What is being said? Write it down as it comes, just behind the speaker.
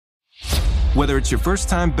Whether it's your first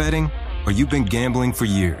time betting or you've been gambling for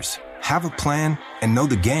years, have a plan and know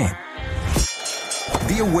the game.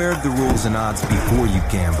 Be aware of the rules and odds before you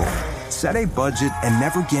gamble. Set a budget and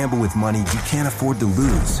never gamble with money you can't afford to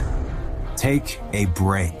lose. Take a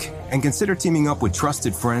break and consider teaming up with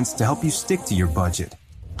trusted friends to help you stick to your budget.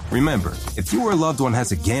 Remember, if you or a loved one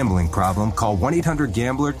has a gambling problem, call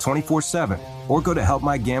 1-800-GAMBLER 24/7 or go to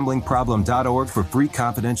helpmygamblingproblem.org for free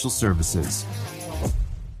confidential services.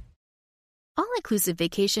 All-inclusive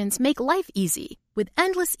vacations make life easy with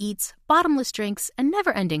endless eats, bottomless drinks, and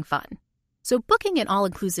never-ending fun. So booking an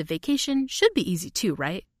all-inclusive vacation should be easy too,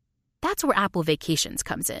 right? That's where Apple Vacations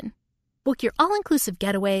comes in. Book your all-inclusive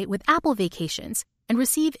getaway with Apple Vacations and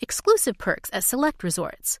receive exclusive perks at select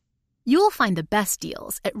resorts. You'll find the best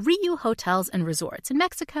deals at Riu Hotels and Resorts in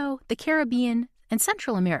Mexico, the Caribbean, and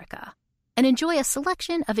Central America, and enjoy a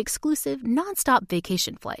selection of exclusive non-stop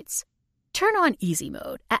vacation flights. Turn on easy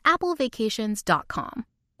mode at applevacations.com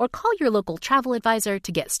or call your local travel advisor to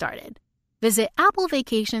get started. Visit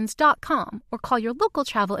applevacations.com or call your local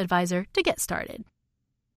travel advisor to get started.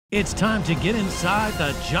 It's time to get inside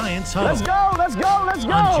the Giants Huddle. Let's go, let's go, let's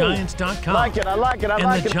go. On Giants.com. I like it.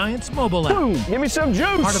 And the Giants mobile app. Boom, give me some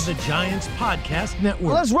juice. Part of the Giants Podcast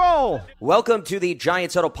Network. Let's roll. Welcome to the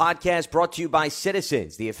Giants Huddle Podcast, brought to you by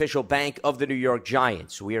Citizens, the official bank of the New York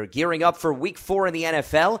Giants. We are gearing up for Week 4 in the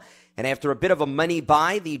NFL. And after a bit of a money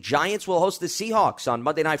buy, the Giants will host the Seahawks on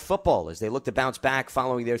Monday Night Football as they look to bounce back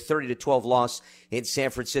following their 30-12 loss in San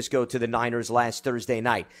Francisco to the Niners last Thursday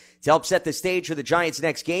night. To help set the stage for the Giants'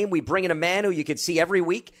 next game, we bring in a man who you can see every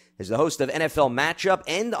week as the host of NFL Matchup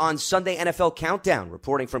and on Sunday NFL Countdown,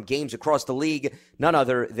 reporting from games across the league, none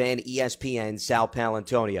other than ESPN's Sal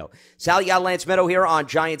Paolantonio. Sal, you got Lance Meadow here on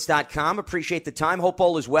Giants.com. Appreciate the time. Hope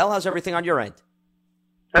all is well. How's everything on your end?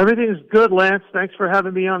 Everything's good, Lance. Thanks for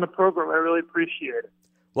having me on the program. I really appreciate it.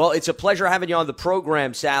 Well, it's a pleasure having you on the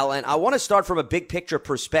program, Sal, and I want to start from a big-picture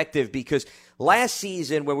perspective because last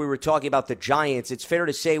season when we were talking about the Giants, it's fair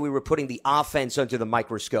to say we were putting the offense under the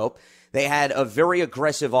microscope. They had a very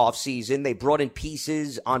aggressive offseason. They brought in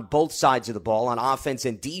pieces on both sides of the ball, on offense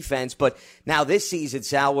and defense, but now this season,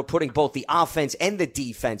 Sal, we're putting both the offense and the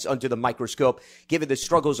defense under the microscope, given the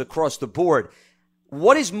struggles across the board.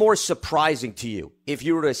 What is more surprising to you if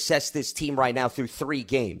you were to assess this team right now through 3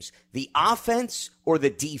 games, the offense or the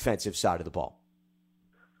defensive side of the ball?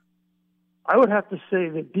 I would have to say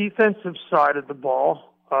the defensive side of the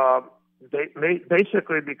ball,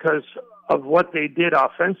 basically because of what they did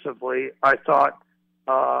offensively. I thought,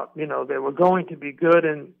 they were going to be good,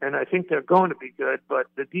 and I think they're going to be good, but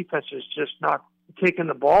the defense is just not taking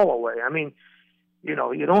the ball away. I mean, you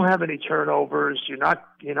don't have any turnovers. You're not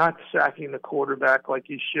sacking the quarterback like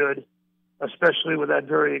you should, especially with that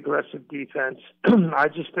very aggressive defense. I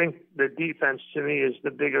just think the defense to me is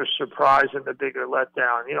the bigger surprise and the bigger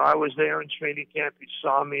letdown. I was there in training camp. You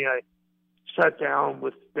saw me. I sat down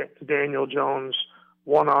with Daniel Jones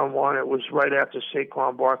one-on-one. It was right after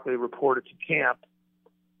Saquon Barkley reported to camp.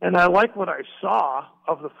 And I like what I saw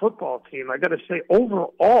of the football team. I got to say,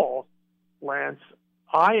 overall, Lance,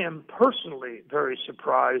 I am personally very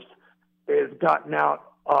surprised they've gotten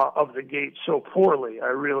out of the gate so poorly. I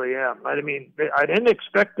really am. I mean, I didn't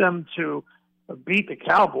expect them to beat the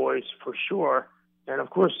Cowboys for sure. And, of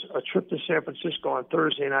course, a trip to San Francisco on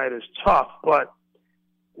Thursday night is tough. But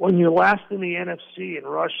when you're last in the NFC in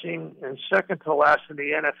rushing and second to last in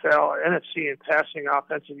the NFC in passing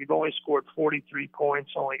offense, and you've only scored 43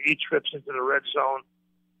 points, only 8 trips into the red zone,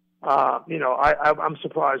 I'm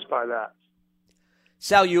surprised by that.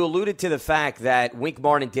 Sal, you alluded to the fact that Wink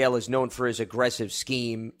Martindale is known for his aggressive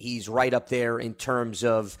scheme. He's right up there in terms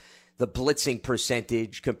of the blitzing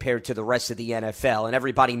percentage compared to the rest of the NFL, and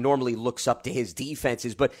everybody normally looks up to his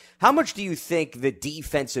defenses. But how much do you think the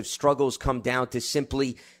defensive struggles come down to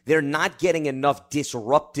simply they're not getting enough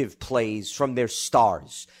disruptive plays from their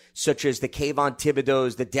stars, such as the Kayvon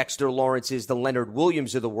Thibodeaux, the Dexter Lawrences, the Leonard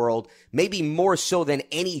Williams of the world, maybe more so than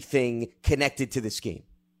anything connected to the scheme?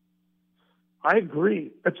 I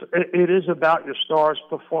agree. It is about your stars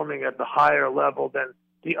performing at the higher level than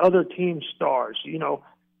the other team's stars.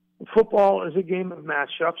 Football is a game of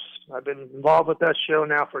matchups. I've been involved with that show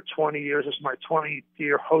now for 20 years. It's my 20th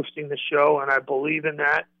year hosting the show, and I believe in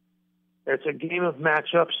that. It's a game of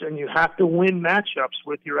matchups, and you have to win matchups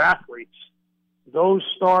with your athletes. Those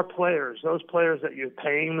star players, those players that you're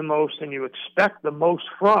paying the most and you expect the most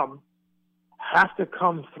from, have to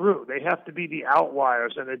come through. They have to be the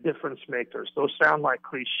outliers and the difference makers. Those sound like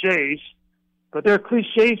cliches, but they're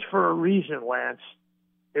cliches for a reason, Lance.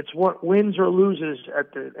 It's what wins or loses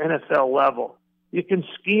at the NFL level. You can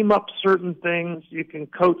scheme up certain things. You can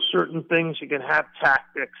coach certain things. You can have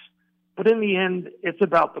tactics. But in the end, it's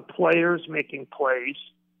about the players making plays.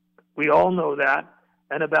 We all know that.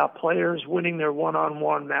 And about players winning their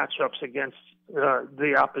one-on-one matchups against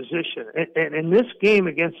the opposition. And in this game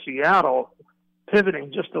against Seattle,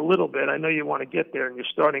 pivoting just a little bit, I know you want to get there and you're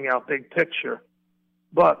starting out big picture,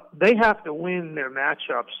 but they have to win their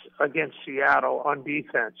matchups against Seattle on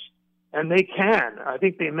defense. And they can. I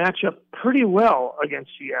think they match up pretty well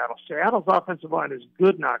against Seattle. Seattle's offensive line is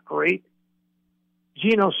good, not great.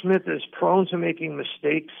 Geno Smith is prone to making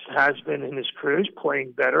mistakes, has been in his career. He's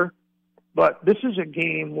playing better. But this is a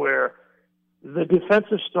game where the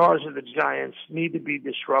defensive stars of the Giants need to be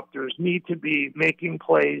disruptors, need to be making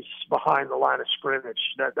plays behind the line of scrimmage.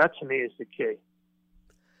 That to me is the key.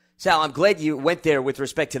 Sal, I'm glad you went there with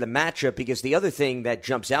respect to the matchup, because the other thing that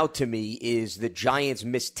jumps out to me is the Giants'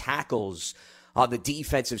 missed tackles on the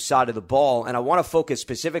defensive side of the ball. And I want to focus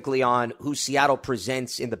specifically on who Seattle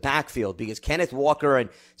presents in the backfield, because Kenneth Walker and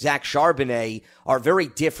Zach Charbonnet are very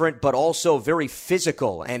different, but also very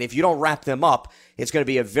physical. And if you don't wrap them up, it's going to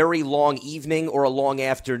be a very long evening or a long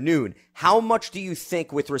afternoon. How much do you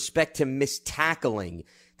think, with respect to missed tackling,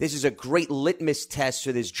 this is a great litmus test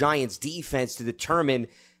for this Giants defense to determine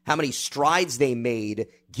how many strides they made,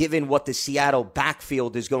 given what the Seattle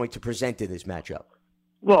backfield is going to present in this matchup?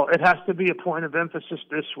 Well, it has to be a point of emphasis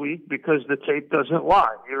this week because the tape doesn't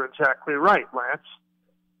lie. You're exactly right, Lance.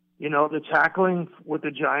 You know, the tackling with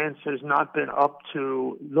the Giants has not been up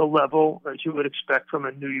to the level that you would expect from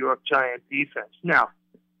a New York Giant defense. Now,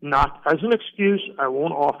 not as an excuse, I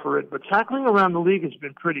won't offer it, but tackling around the league has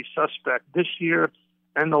been pretty suspect this year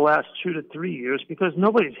and the last 2 to 3 years because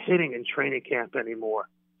nobody's hitting in training camp anymore.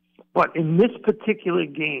 But in this particular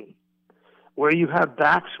game, where you have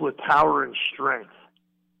backs with power and strength,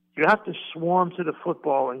 you have to swarm to the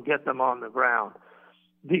football and get them on the ground.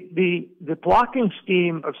 The blocking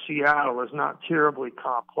scheme of Seattle is not terribly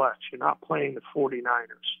complex. You're not playing the 49ers.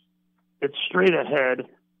 It's straight ahead,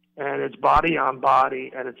 and it's body on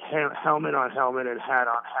body, and it's helmet on helmet and hat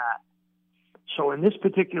on hat. So in this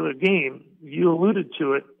particular game, you alluded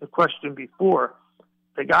to it, the question before,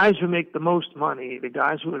 the guys who make the most money, the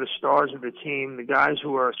guys who are the stars of the team, the guys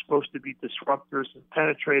who are supposed to be disruptors and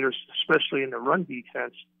penetrators, especially in the run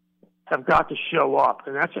defense, have got to show up,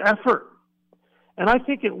 and that's effort. And I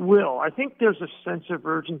think it will. I think there's a sense of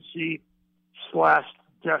urgency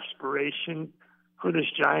 / desperation for this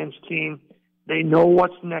Giants team. They know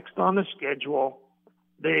what's next on the schedule.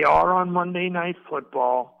 They are on Monday Night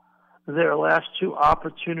Football. Their last 2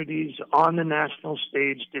 opportunities on the national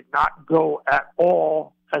stage did not go at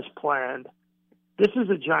all as planned. This is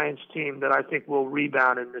a Giants team that I think will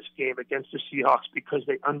rebound in this game against the Seahawks because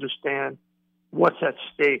they understand what's at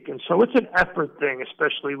stake. And so it's an effort thing,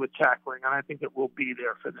 especially with tackling, and I think it will be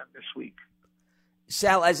there for them this week.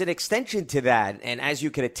 Sal, as an extension to that, and as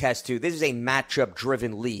you can attest to, this is a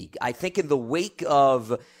matchup-driven league. I think in the wake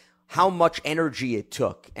of how much energy it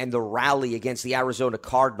took and the rally against the Arizona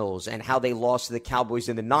Cardinals and how they lost to the Cowboys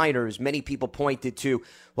and the Niners, many people pointed to,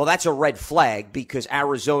 well, that's a red flag because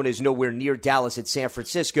Arizona is nowhere near Dallas and San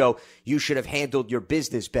Francisco. You should have handled your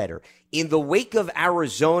business better. In the wake of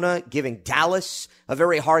Arizona giving Dallas a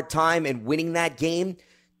very hard time and winning that game,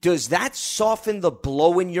 does that soften the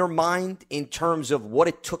blow in your mind in terms of what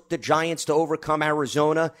it took the Giants to overcome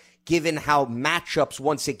Arizona, given how matchups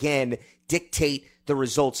once again dictate the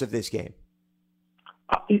results of this game?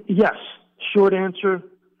 Yes. Short answer,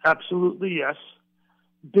 absolutely yes.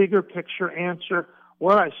 Bigger picture answer,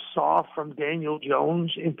 what I saw from Daniel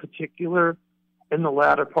Jones in particular in the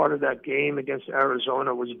latter part of that game against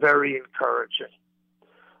Arizona was very encouraging.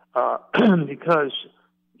 Because,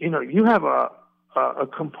 you know, you have a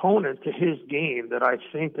component to his game that I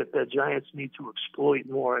think that the Giants need to exploit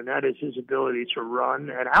more, and that is his ability to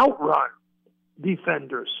run and outrun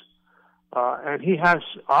defenders. And he has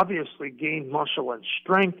obviously gained muscle and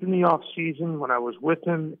strength in the offseason. When I was with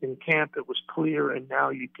him in camp, it was clear, and now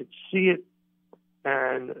you could see it,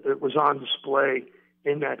 and it was on display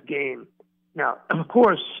in that game. Now, of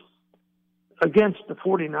course, against the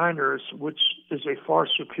 49ers, which is a far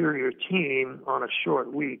superior team on a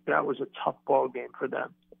short week, that was a tough ball game for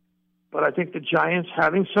them. But I think the Giants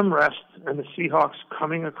having some rest and the Seahawks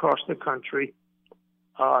coming across the country,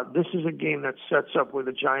 this is a game that sets up where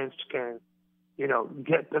the Giants can, you know,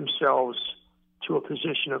 get themselves to a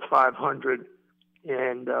position of 500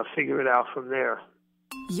 and figure it out from there.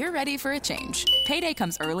 You're ready for a change. Payday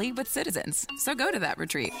comes early with Citizens, so go to that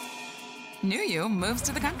retreat. New You moves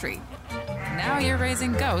to the country. Now you're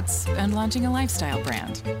raising goats and launching a lifestyle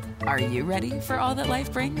brand. Are you ready for all that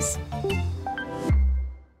life brings?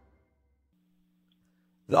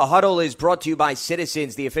 The Huddle is brought to you by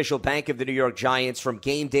Citizens, the official bank of the New York Giants. From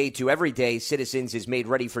game day to every day, Citizens is made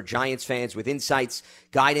ready for Giants fans with insights,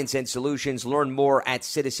 guidance, and solutions. Learn more at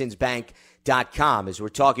citizensbank.com. As we're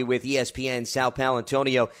talking with ESPN's Sal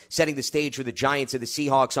Paolantonio, setting the stage for the Giants and the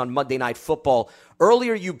Seahawks on Monday Night Football.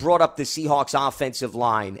 Earlier, you brought up the Seahawks offensive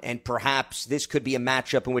line, and perhaps this could be a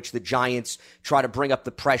matchup in which the Giants try to bring up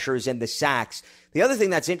the pressures and the sacks. The other thing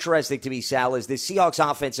that's interesting to me, Sal, is the Seahawks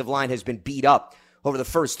offensive line has been beat up over the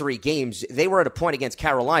first three games. They were at a point against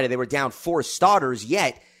Carolina. They were down 4 starters,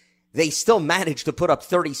 yet they still managed to put up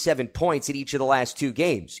 37 points in each of the last 2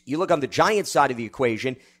 games. You look on the Giants side of the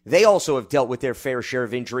equation, they also have dealt with their fair share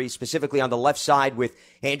of injuries, specifically on the left side with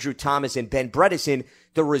Andrew Thomas and Ben Bredeson.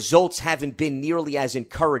 The results haven't been nearly as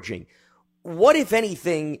encouraging. What, if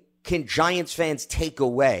anything, can Giants fans take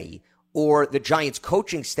away, or the Giants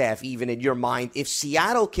coaching staff even, in your mind, if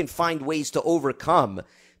Seattle can find ways to overcome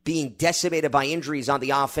being decimated by injuries on the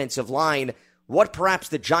offensive line? What perhaps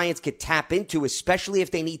the Giants could tap into, especially if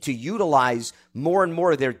they need to utilize more and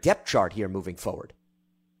more of their depth chart here moving forward?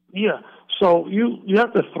 Yeah, so you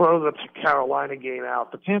have to throw the Carolina game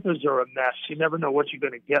out. The Panthers are a mess. You never know what you're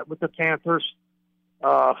going to get with the Panthers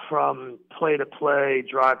from play to play,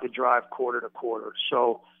 drive to drive, quarter to quarter.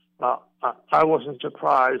 So I wasn't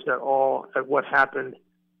surprised at all at what happened.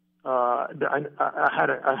 I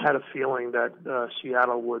had a feeling that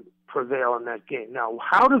Seattle would prevail in that game. Now,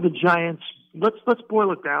 how do the Giants? Let's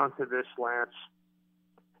boil it down to this, Lance.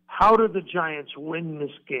 How do the Giants win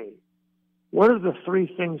this game? What are the 3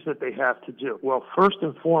 things that they have to do? Well, first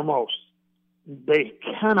and foremost, they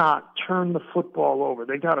cannot turn the football over.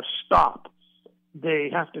 They got to stop.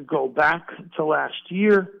 They have to go back to last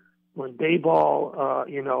year when Dayball,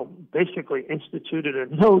 basically instituted a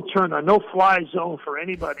no-fly zone for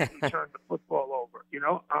anybody who turned the football over.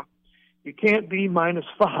 You can't be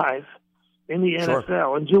 -5 in the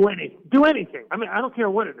NFL and do anything. I mean, I don't care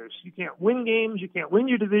what it is. You can't win games. You can't win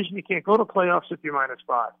your division. You can't go to playoffs if you're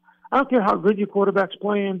 -5. I don't care how good your quarterback's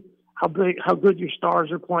playing, how good your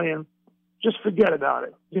stars are playing. Just forget about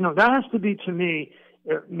it. That has to be, to me,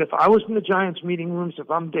 if I was in the Giants meeting rooms, if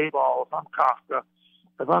I'm Dayball, if I'm Kafka,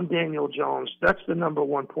 if I'm Daniel Jones, that's the number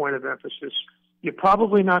one point of emphasis. You're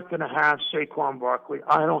probably not going to have Saquon Barkley.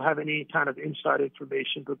 I don't have any kind of inside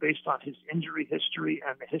information, but based on his injury history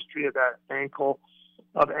and the history of that ankles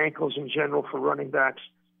in general for running backs,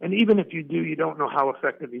 and even if you do, you don't know how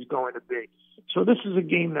effective he's going to be. So this is a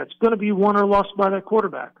game that's going to be won or lost by that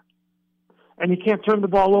quarterback. And you can't turn the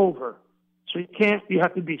ball over. So you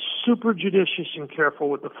have to be super judicious and careful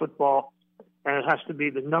with the football, and it has to be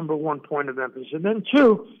the number one point of emphasis. And then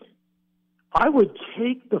 2, I would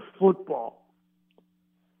take the football.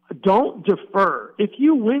 Don't defer. If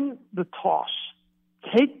you win the toss,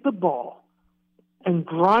 take the ball and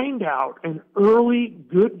grind out an early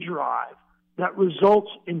good drive that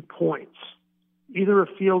results in points, either a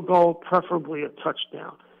field goal, preferably a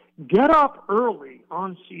touchdown. Get up early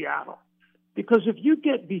on Seattle, because if you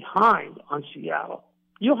get behind on Seattle,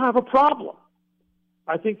 you'll have a problem.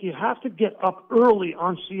 I think you have to get up early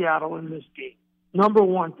on Seattle in this game. Number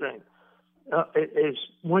one thing is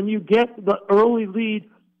when you get the early lead,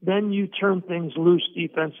 then you turn things loose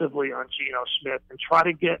defensively on Geno Smith and try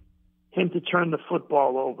to get him to turn the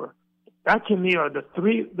football over. That, to me, are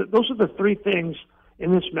those are the 3 things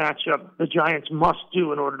in this matchup the Giants must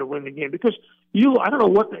do in order to win the game. Because I don't know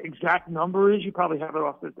what the exact number is. You probably have it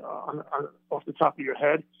off the top of your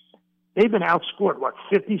head. They've been outscored,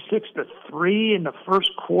 56-3 in the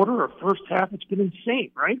first quarter or first half? It's been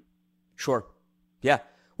insane, right? Sure. Yeah.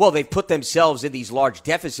 Well, they've put themselves in these large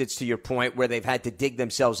deficits, to your point, where they've had to dig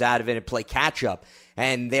themselves out of it and play catch-up.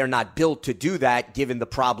 And they're not built to do that, given the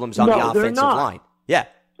problems on the offensive line. Yeah.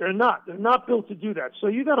 They're not. They're not built to do that. So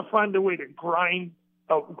you got to find a way to grind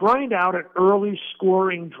out an early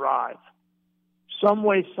scoring drive. Some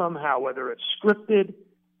way, somehow, whether it's scripted,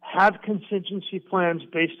 have contingency plans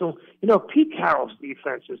based on, Pete Carroll's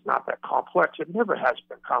defense is not that complex. It never has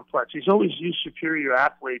been complex. He's always used superior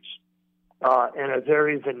athletes in a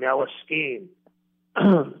very vanilla scheme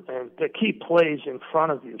and to keep plays in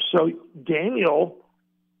front of you. So Daniel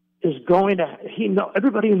is going to,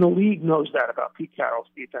 everybody in the league knows that about Pete Carroll's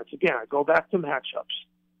defense. Again, I go back to matchups.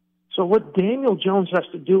 So what Daniel Jones has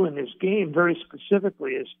to do in this game very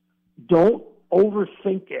specifically is don't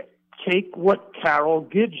overthink it. Take what Carroll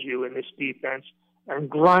gives you in this defense and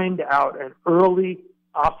grind out an early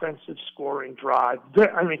offensive scoring drive.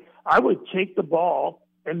 I would take the ball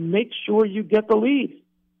and make sure you get the lead.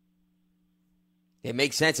 It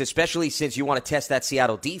makes sense, especially since you want to test that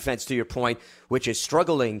Seattle defense, to your point, which is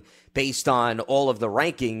struggling based on all of the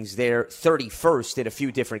rankings. They're 31st in a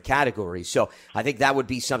few different categories. So I think that would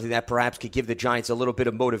be something that perhaps could give the Giants a little bit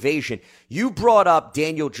of motivation. You brought up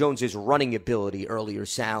Daniel Jones's running ability earlier,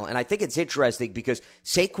 Sal, and I think it's interesting because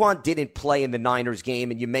Saquon didn't play in the Niners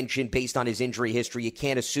game, and you mentioned based on his injury history, you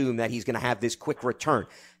can't assume that he's going to have this quick return.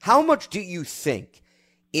 How much do you think,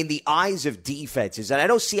 in the eyes of defenses, and I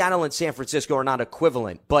know Seattle and San Francisco are not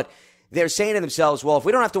equivalent, but they're saying to themselves, well, if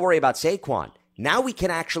we don't have to worry about Saquon, now we can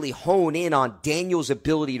actually hone in on Daniel's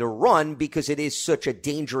ability to run because it is such a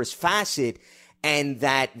dangerous facet, and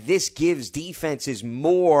that this gives defenses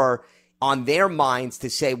more on their minds to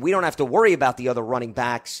say, we don't have to worry about the other running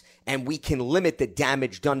backs, and we can limit the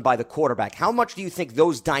damage done by the quarterback. How much do you think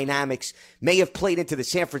those dynamics may have played into the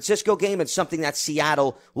San Francisco game and something that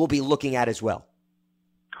Seattle will be looking at as well?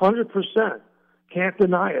 100%. Can't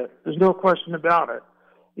deny it. There's no question about it.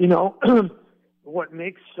 You know, what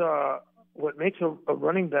makes a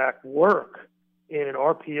running back work in an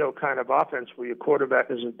RPO kind of offense where your quarterback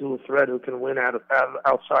is a dual threat who can win out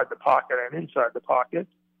outside the pocket and inside the pocket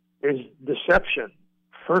is deception,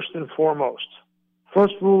 first and foremost.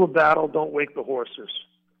 First rule of battle, don't wake the horses.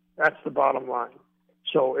 That's the bottom line.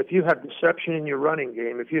 So if you have deception in your running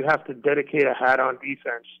game, if you have to dedicate a hat on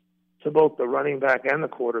defense to both the running back and the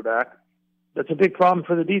quarterback, that's a big problem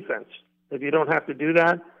for the defense. If you don't have to do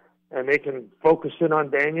that and they can focus in on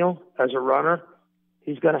Daniel as a runner,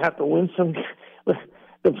 he's going to have to win some.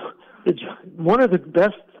 One of the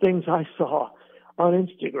best things I saw on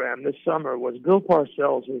Instagram this summer was Bill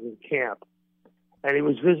Parcells was in camp, and he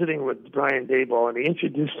was visiting with Brian Daboll, and he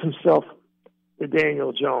introduced himself to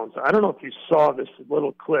Daniel Jones. I don't know if you saw this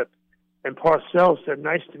little clip, and Parcells said,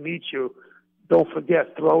 "Nice to meet you. Don't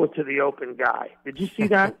forget, throw it to the open guy." Did you see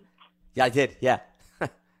that? Yeah, I did. Yeah.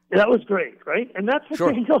 That was great, right? And that's what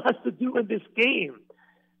Sure. Daniel has to do in this game.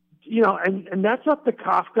 You know, and that's up to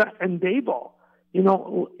Kafka and Daboll. You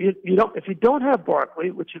know, you don't, if you don't have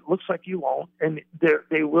Barkley, which it looks like you won't, and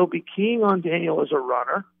they will be keying on Daniel as a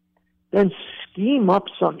runner, then scheme up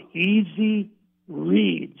some easy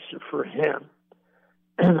reads for him.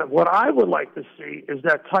 And what I would like to see is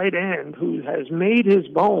that tight end who has made his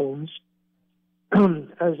bones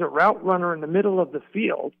as a route runner in the middle of the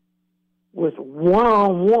field with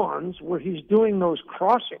one-on-ones where he's doing those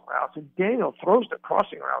crossing routes, and Daniel throws the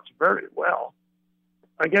crossing routes very well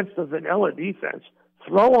against the vanilla defense.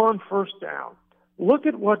 Throw on first down. Look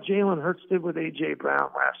at what Jalen Hurts did with A.J. Brown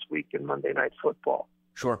last week in Monday Night Football.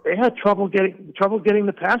 Sure. They had trouble getting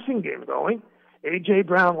the passing game going. A.J.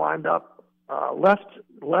 Brown lined up left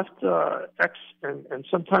X and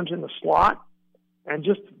sometimes in the slot, and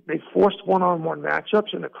just they forced one-on-one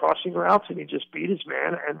matchups in the crossing routes, and he just beat his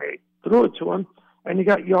man, and they threw it to him, and he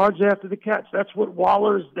got yards after the catch. That's what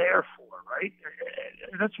Waller's there for, right?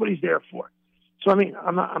 That's what he's there for. So, I mean,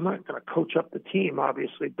 I'm not going to coach up the team,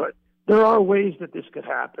 obviously, but there are ways that this could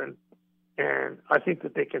happen, and I think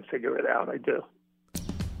that they can figure it out. I do.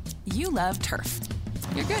 You love turf.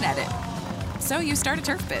 You're good at it. So you start a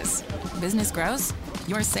turf biz. Business grows,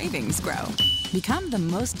 your savings grow. Become the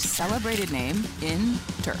most celebrated name in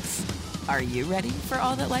turf. Are you ready for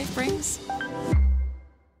all that life brings?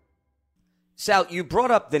 Sal, you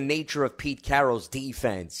brought up the nature of Pete Carroll's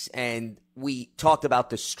defense, and we talked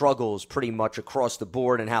about the struggles pretty much across the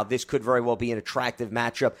board and how this could very well be an attractive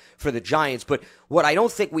matchup for the Giants. But what I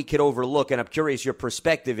don't think we could overlook, and I'm curious your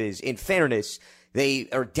perspective is, in fairness, they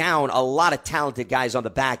are down a lot of talented guys on the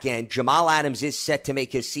back end. Jamal Adams is set to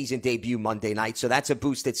make his season debut Monday night, so that's a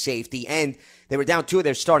boost at safety. And they were down two of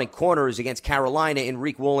their starting corners against Carolina,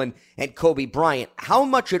 Enrique Woolen and Kobe Bryant. How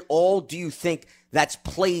much at all do you think that's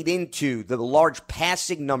played into the large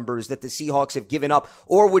passing numbers that the Seahawks have given up?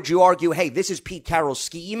 Or would you argue, hey, this is Pete Carroll's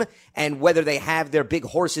scheme, and whether they have their big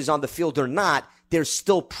horses on the field or not, they're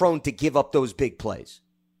still prone to give up those big plays?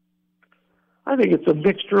 I think it's a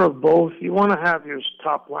mixture of both. You want to have your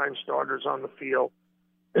top-line starters on the field.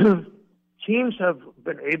 Teams have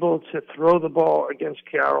been able to throw the ball against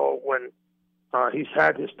Carroll when he's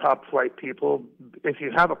had his top-flight people. If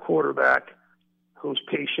you have a quarterback who's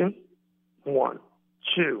patient, one.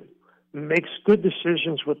 Two, makes good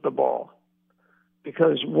decisions with the ball.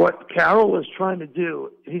 Because what Carroll is trying to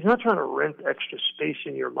do, he's not trying to rent extra space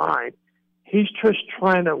in your mind. He's just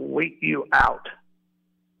trying to wait you out.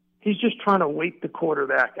 He's just trying to wait the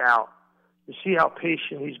quarterback out to see how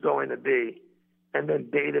patient he's going to be and then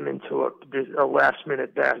bait him into a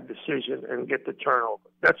last-minute bad decision and get the turnover.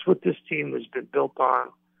 That's what this team has been built on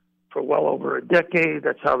for well over a decade.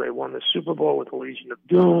 That's how they won the Super Bowl with the Legion of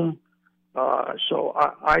Doom. So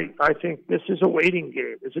I think this is a waiting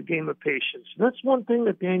game. It's a game of patience. And that's one thing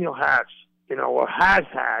that Daniel has, or has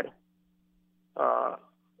had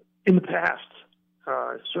in the past.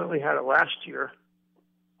 Certainly had it last year.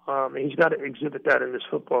 He's got to exhibit that in this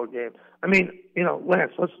football game. I mean,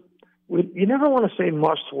 Lance, you never want to say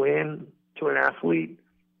must win to an athlete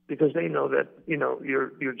because they know that,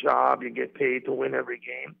 your job, you get paid to win every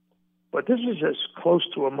game. But this is as close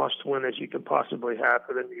to a must-win as you could possibly have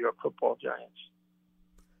for the New York Football Giants.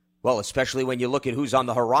 Well, especially when you look at who's on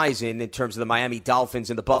the horizon in terms of the Miami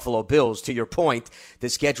Dolphins and the Buffalo Bills. To your point, the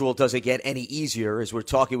schedule doesn't get any easier as we're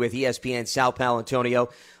talking with ESPN's Sal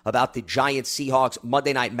Paolantonio about the Giants-Seahawks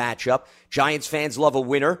Monday night matchup. Giants fans love a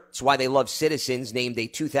winner. It's why they love Citizens, named a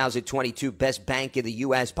 2022 Best Bank in the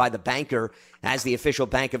U.S. by The Banker as the official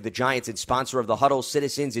bank of the Giants and sponsor of the Huddle.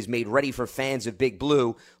 Citizens is made ready for fans of Big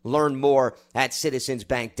Blue. Learn more at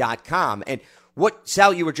citizensbank.com. And what,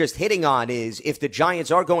 Sal, you were just hitting on is if the Giants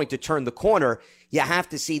are going to turn the corner, you have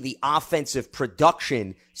to see the offensive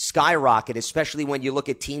production skyrocket, especially when you look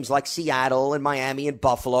at teams like Seattle and Miami and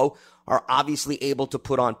Buffalo are obviously able to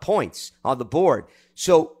put on points on the board.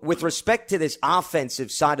 So with respect to this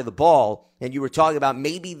offensive side of the ball, and you were talking about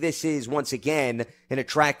maybe this is once again an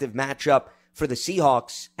attractive matchup for the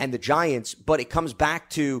Seahawks and the Giants, but it comes back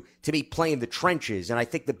to me playing the trenches. And I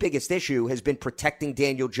think the biggest issue has been protecting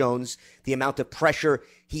Daniel Jones, the amount of pressure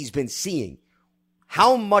he's been seeing.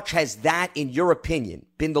 How much has that, in your opinion,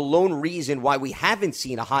 been the lone reason why we haven't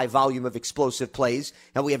seen a high volume of explosive plays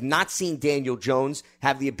and we have not seen Daniel Jones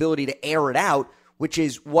have the ability to air it out, which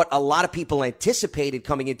is what a lot of people anticipated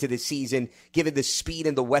coming into the season, given the speed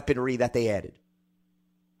and the weaponry that they added?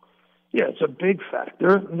 Yeah, it's a big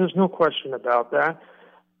factor, and there's no question about that.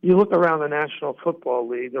 You look around the National Football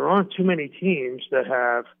League, there aren't too many teams that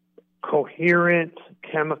have coherent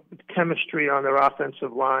chemistry on their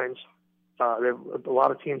offensive lines. A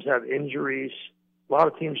lot of teams have injuries. A lot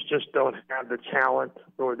of teams just don't have the talent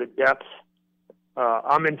or the depth.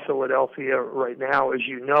 I'm in Philadelphia right now, as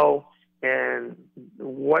you know, and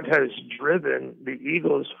what has driven the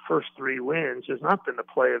Eagles' first 3 wins has not been the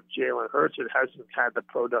play of Jalen Hurts. It hasn't had the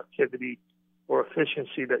productivity or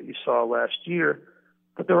efficiency that you saw last year.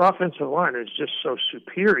 But their offensive line is just so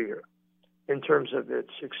superior in terms of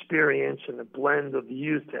its experience and the blend of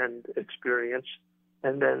youth and experience,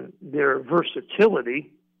 and then their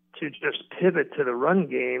versatility to just pivot to the run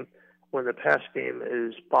game when the pass game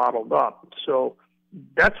is bottled up. So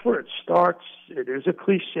that's where it starts. It is a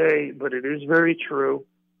cliche, but it is very true.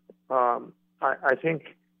 I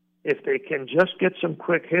think if they can just get some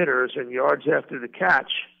quick hitters and yards after the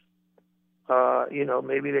catch,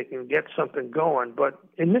 maybe they can get something going. But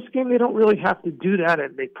in this game, they don't really have to do that,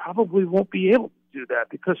 and they probably won't be able to do that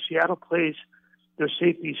because Seattle plays their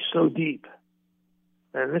safeties so deep.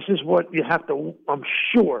 And this is what you have to, I'm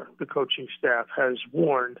sure the coaching staff has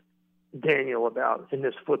warned Daniel about in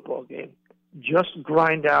this football game. Just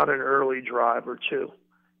grind out an early drive or two,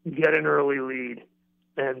 get an early lead,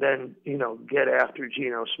 and then, get after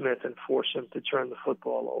Geno Smith and force him to turn the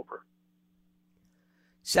football over.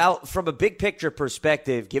 Sal, from a big picture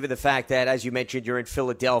perspective, given the fact that, as you mentioned, you're in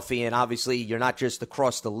Philadelphia, and obviously you're not just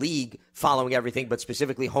across the league following everything, but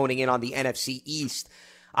specifically honing in on the NFC East,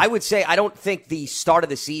 I would say I don't think the start of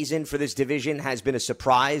the season for this division has been a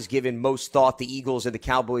surprise, given most thought the Eagles and the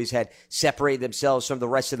Cowboys had separated themselves from the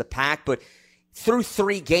rest of the pack. But through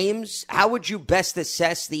 3 games, how would you best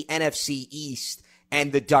assess the NFC East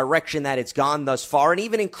and the direction that it's gone thus far, and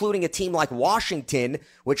even including a team like Washington,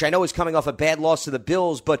 which I know is coming off a bad loss to the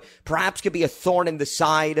Bills, but perhaps could be a thorn in the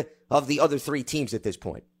side of the other 3 teams at this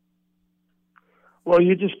point? Well,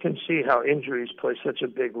 you just can see how injuries play such a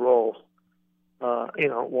big role.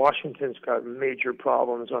 Washington's got major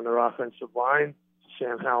problems on their offensive line.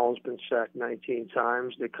 Sam Howell's been sacked 19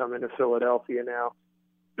 times. They come into Philadelphia now,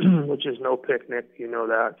 which is no picnic. You know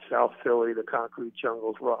that. South Philly, the concrete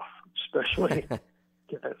jungle's rough, especially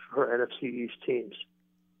for NFC East teams.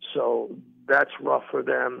 So that's rough for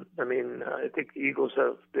them. I mean, I think the Eagles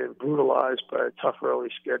have been brutalized by a tough early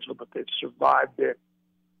schedule, but they've survived it.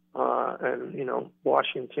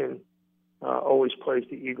 Washington always plays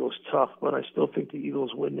the Eagles tough, but I still think the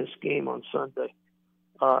Eagles win this game on Sunday.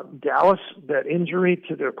 Dallas, that injury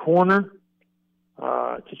to their corner,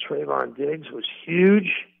 to Trayvon Diggs, was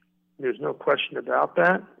huge. There's no question about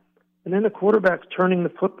that. And then the quarterback's turning the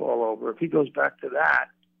football over. If he goes back to that,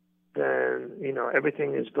 then,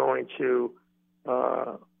 everything is going to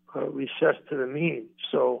recess to the mean.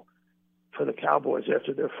 So for the Cowboys,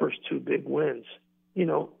 after their first 2 big wins,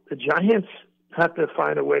 the Giants have to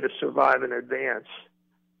find a way to survive in advance.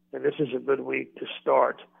 And this is a good week to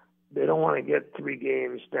start. they don't want to get 3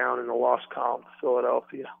 games down in the loss column for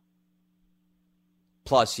Philadelphia.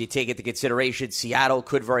 Plus, you take into consideration, Seattle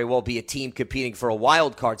could very well be a team competing for a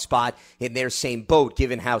wild card spot in their same boat,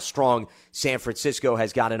 given how strong San Francisco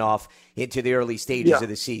has gotten off into the early stages of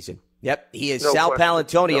the season. Yep, he is Sal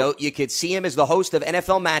Paolantonio. No. You could see him as the host of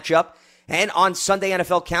NFL Matchup and on Sunday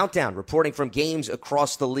NFL Countdown, reporting from games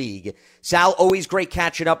across the league. Sal, always great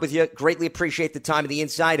catching up with you. Greatly appreciate the time and the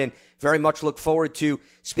insight, and very much look forward to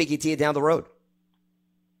speaking to you down the road.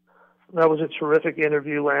 That was a terrific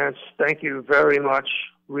interview, Lance. Thank you very much.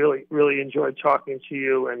 Really, really enjoyed talking to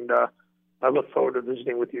you, and I look forward to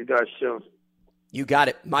visiting with you guys soon. You got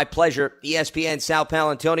it. My pleasure. ESPN Sal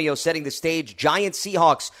Paolantonio setting the stage.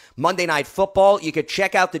 Giants-Seahawks Monday Night Football. You can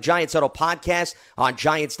check out the Giants Huddle podcast on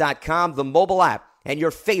Giants.com, the mobile app, and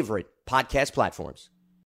your favorite podcast platforms.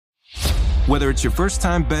 Whether it's your first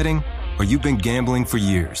time betting or you've been gambling for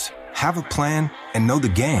years, have a plan and know the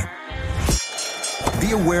game.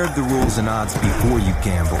 Be aware of the rules and odds before you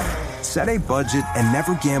gamble. Set a budget and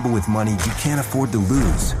never gamble with money you can't afford to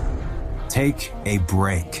lose. Take a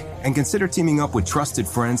break and consider teaming up with trusted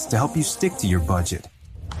friends to help you stick to your budget.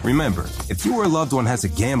 Remember, if you or a loved one has a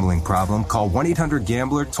gambling problem, call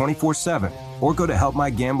 1-800-GAMBLER 24/7 or go to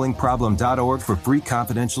helpmygamblingproblem.org for free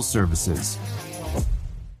confidential services.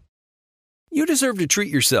 You deserve to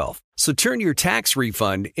treat yourself, so turn your tax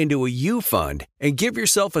refund into a U fund and give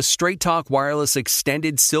yourself a Straight Talk Wireless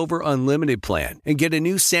Extended Silver Unlimited plan and get a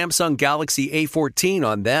new Samsung Galaxy A14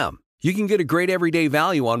 on them. You can get a great everyday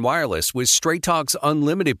value on wireless with Straight Talk's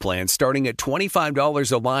Unlimited plan starting at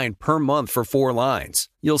 $25 a line per month for 4 lines.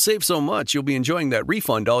 You'll save so much you'll be enjoying that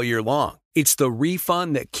refund all year long. It's the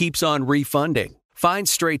refund that keeps on refunding. Find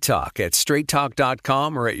Straight Talk at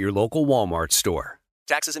straighttalk.com or at your local Walmart store.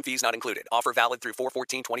 Taxes and fees not included. Offer valid through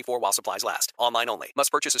 4/14/24 while supplies last. Online only.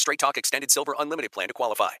 Must purchase a Straight Talk Extended Silver Unlimited plan to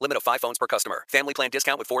qualify. Limit of 5 phones per customer. Family plan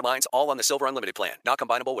discount with 4 lines, all on the Silver Unlimited plan. Not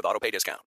combinable with auto pay discount.